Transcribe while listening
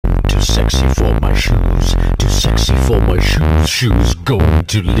sexy for my shoes, too sexy for my shoes, shoes going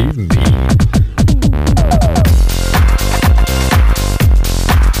to leave me.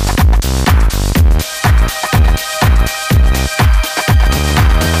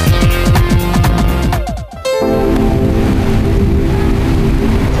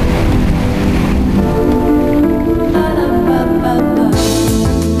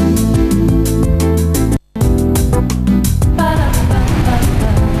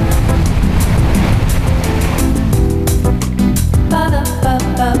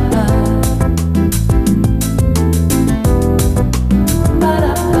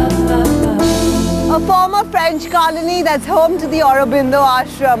 French colony that's home to the Aurobindo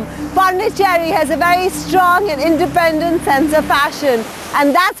ashram, Pondicherry has a very strong and independent sense of fashion,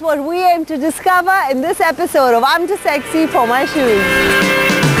 and that's what we aim to discover in this episode of I'm Too Sexy for My Shoes.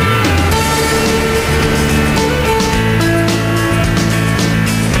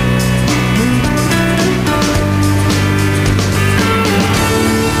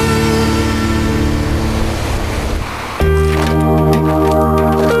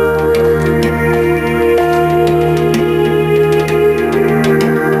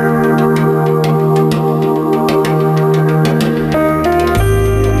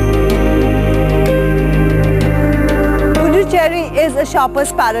 Is a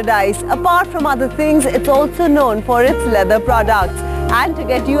shopper's paradise. Apart from other things, it's also known for its leather products. And to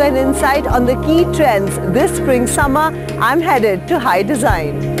get you an insight on the key trends this spring-summer, I'm headed to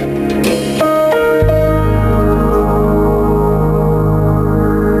Hidesign.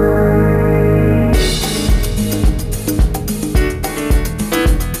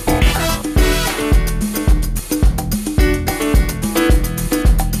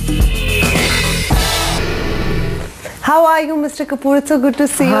 How are you, Mr. Kapoor? It's so good to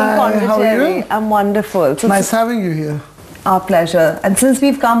see you in Pondicherry. How are you? I'm wonderful. So nice having you here. Our pleasure. And since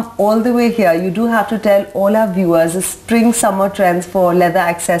we've come all the way here, you do have to tell all our viewers the spring-summer trends for leather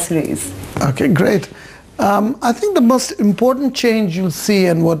accessories. Okay, great. I think the most important change you'll see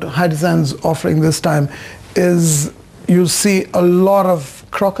and what Hidesign's offering this time is you'll see a lot of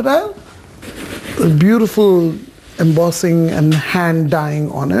crocodile, beautiful embossing and hand dyeing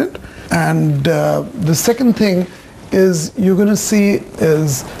on it. And the second thing is you're going to see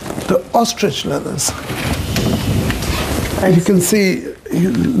is the ostrich leathers. You can see,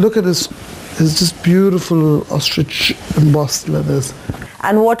 you look at this, it's just beautiful ostrich embossed leathers.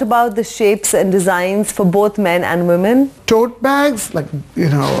 And what about the shapes and designs for both men and women? Tote bags, like, you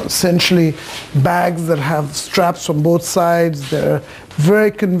know, essentially bags that have straps on both sides. They're very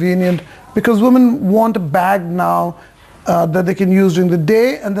convenient because women want a bag now that they can use during the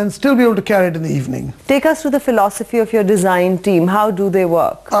day and then still be able to carry it in the evening. Take us through the philosophy of your design team. How do they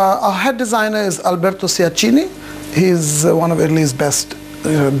work? Our head designer is Alberto Ciaccini. He's one of Italy's best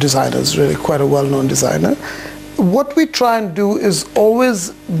designers, really quite a well-known designer. What we try and do is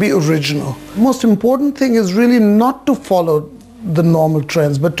always be original. Most important thing is really not to follow the normal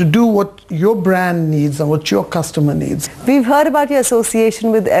trends, but to do what your brand needs and what your customer needs. We've heard about your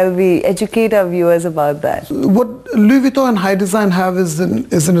association with LV. Educate our viewers about that. What Louis Vuitton and Hidesign have is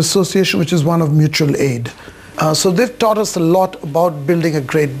an association which is one of mutual aid. So they've taught us a lot about building a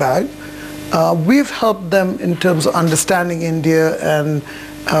great bag. We've helped them in terms of understanding India and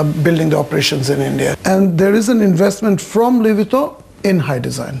building the operations in India. And there is an investment from Louis Vuitton in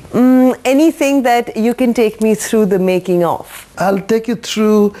Hidesign. Anything that you can take me through the making of? I'll take you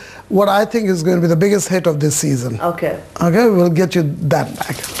through what I think is going to be the biggest hit of this season. Okay. Okay, we'll get you that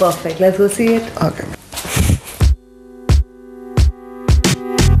bag. Perfect. Let's go see it. Okay.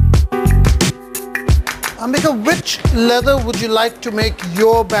 Ambika, which leather would you like to make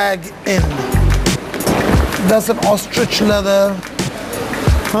your bag in? That's an ostrich leather.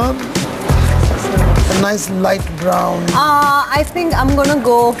 Huh? A nice light brown. I think I'm gonna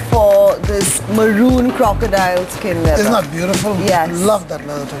go for this maroon crocodile skin leather. Isn't that beautiful? Yes. Love that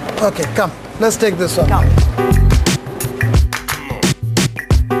leather too. Okay, come. Let's take this one. Come.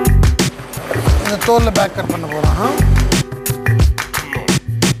 The back cut panna pora, huh?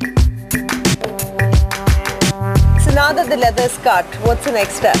 So now that the leather is cut, what's the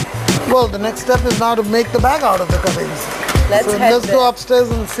next step? Well, the next step is now to make the bag out of the cuttings. Let's go upstairs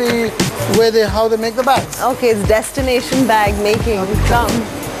and see how they make the bags. Okay, it's destination bag making. Okay. Come.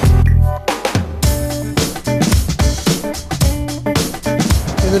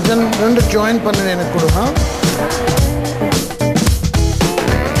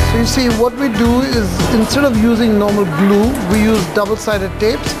 So you see, what we do is instead of using normal glue, we use double-sided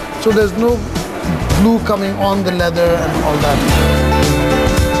tapes, so there's no glue coming on the leather and all that.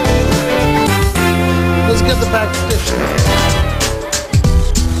 Let's get the bag stitched.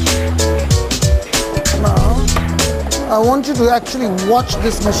 I want you to actually watch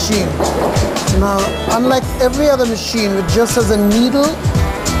this machine. Now, unlike every other machine which just has a needle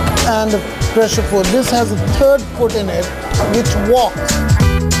and a pressure foot, this has a third foot in it which walks.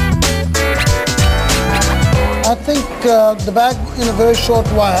 I think the bag, in a very short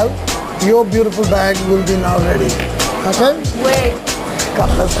while, your beautiful bag will be now ready. Okay? Wait.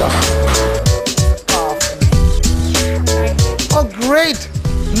 Come, let's go. Oh, great!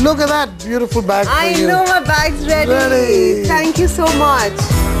 Look at that beautiful bag for you. I know my bag's ready. Thank you so much.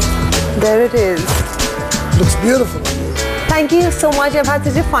 There it is. Looks beautiful. Thank you so much. I've had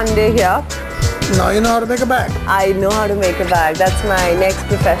such a fun day here. Now you know how to make a bag. I know how to make a bag. That's my next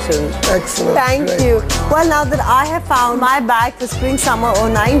profession. Excellent. Thank you. Well, now that I have found my bag for Spring Summer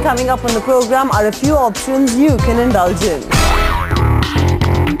 09, coming up on the program are a few options you can indulge in.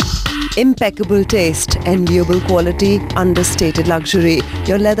 Impeccable taste, enviable quality, understated luxury.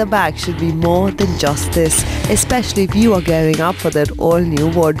 Your leather bag should be more than just this, especially if you are gearing up for that all-new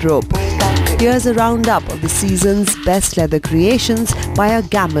wardrobe. Here's a roundup of the season's best leather creations by a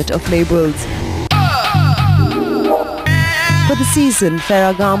gamut of labels. For the season,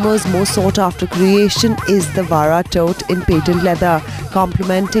 Ferragamo's most sought-after creation is the Vara tote in patent leather.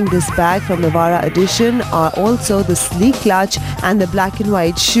 Complementing this bag from the Vara edition are also the sleek clutch and the black and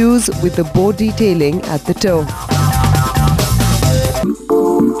white shoes with the bow detailing at the toe.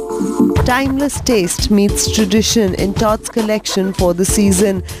 Timeless taste meets tradition in Todd's collection for the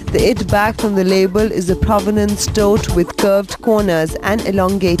season. The It bag from the label is a provenance tote with curved corners and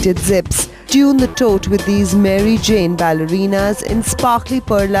elongated zips. Tune the tote with these Mary Jane ballerinas in sparkly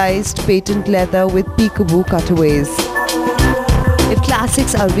pearlized patent leather with peekaboo cutaways. If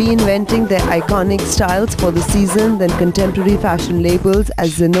classics are reinventing their iconic styles for the season, then contemporary fashion labels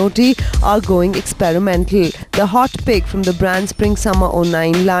as Zanotti are going experimental. The hot pick from the brand Spring Summer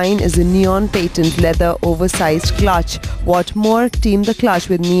 09 line is a neon patent leather oversized clutch. What more, team the clutch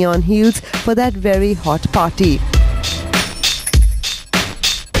with neon heels for that very hot party.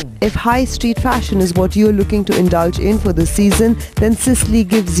 If high street fashion is what you're looking to indulge in for the season, then Sisley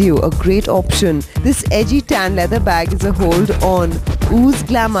gives you a great option. This edgy tan leather bag is a hold on. Ooze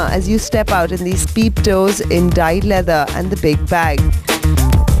glamour as you step out in these peep toes in dyed leather and the big bag.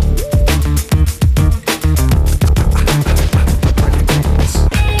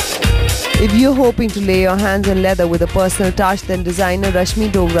 If you're hoping to lay your hands on leather with a personal touch, then designer Rashmi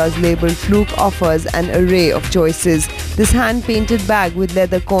Dogra's label Fluke offers an array of choices. This hand-painted bag with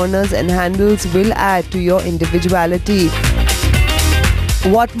leather corners and handles will add to your individuality.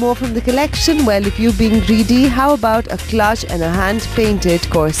 What more from the collection? Well, if you're being greedy, how about a clutch and a hand-painted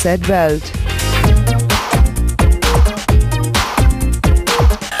corset belt?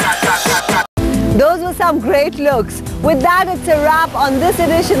 Those were some great looks. With that, it's a wrap on this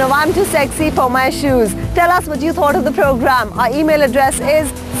edition of I'm Too Sexy for My Shoes. Tell us what you thought of the program. Our email address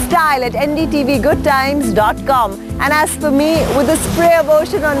is style@ndtvgoodtimes.com. And as for me, with the spray of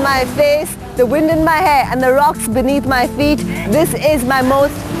ocean on my face, the wind in my hair and the rocks beneath my feet, this is my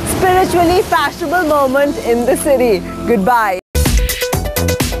most spiritually fashionable moment in the city. Goodbye.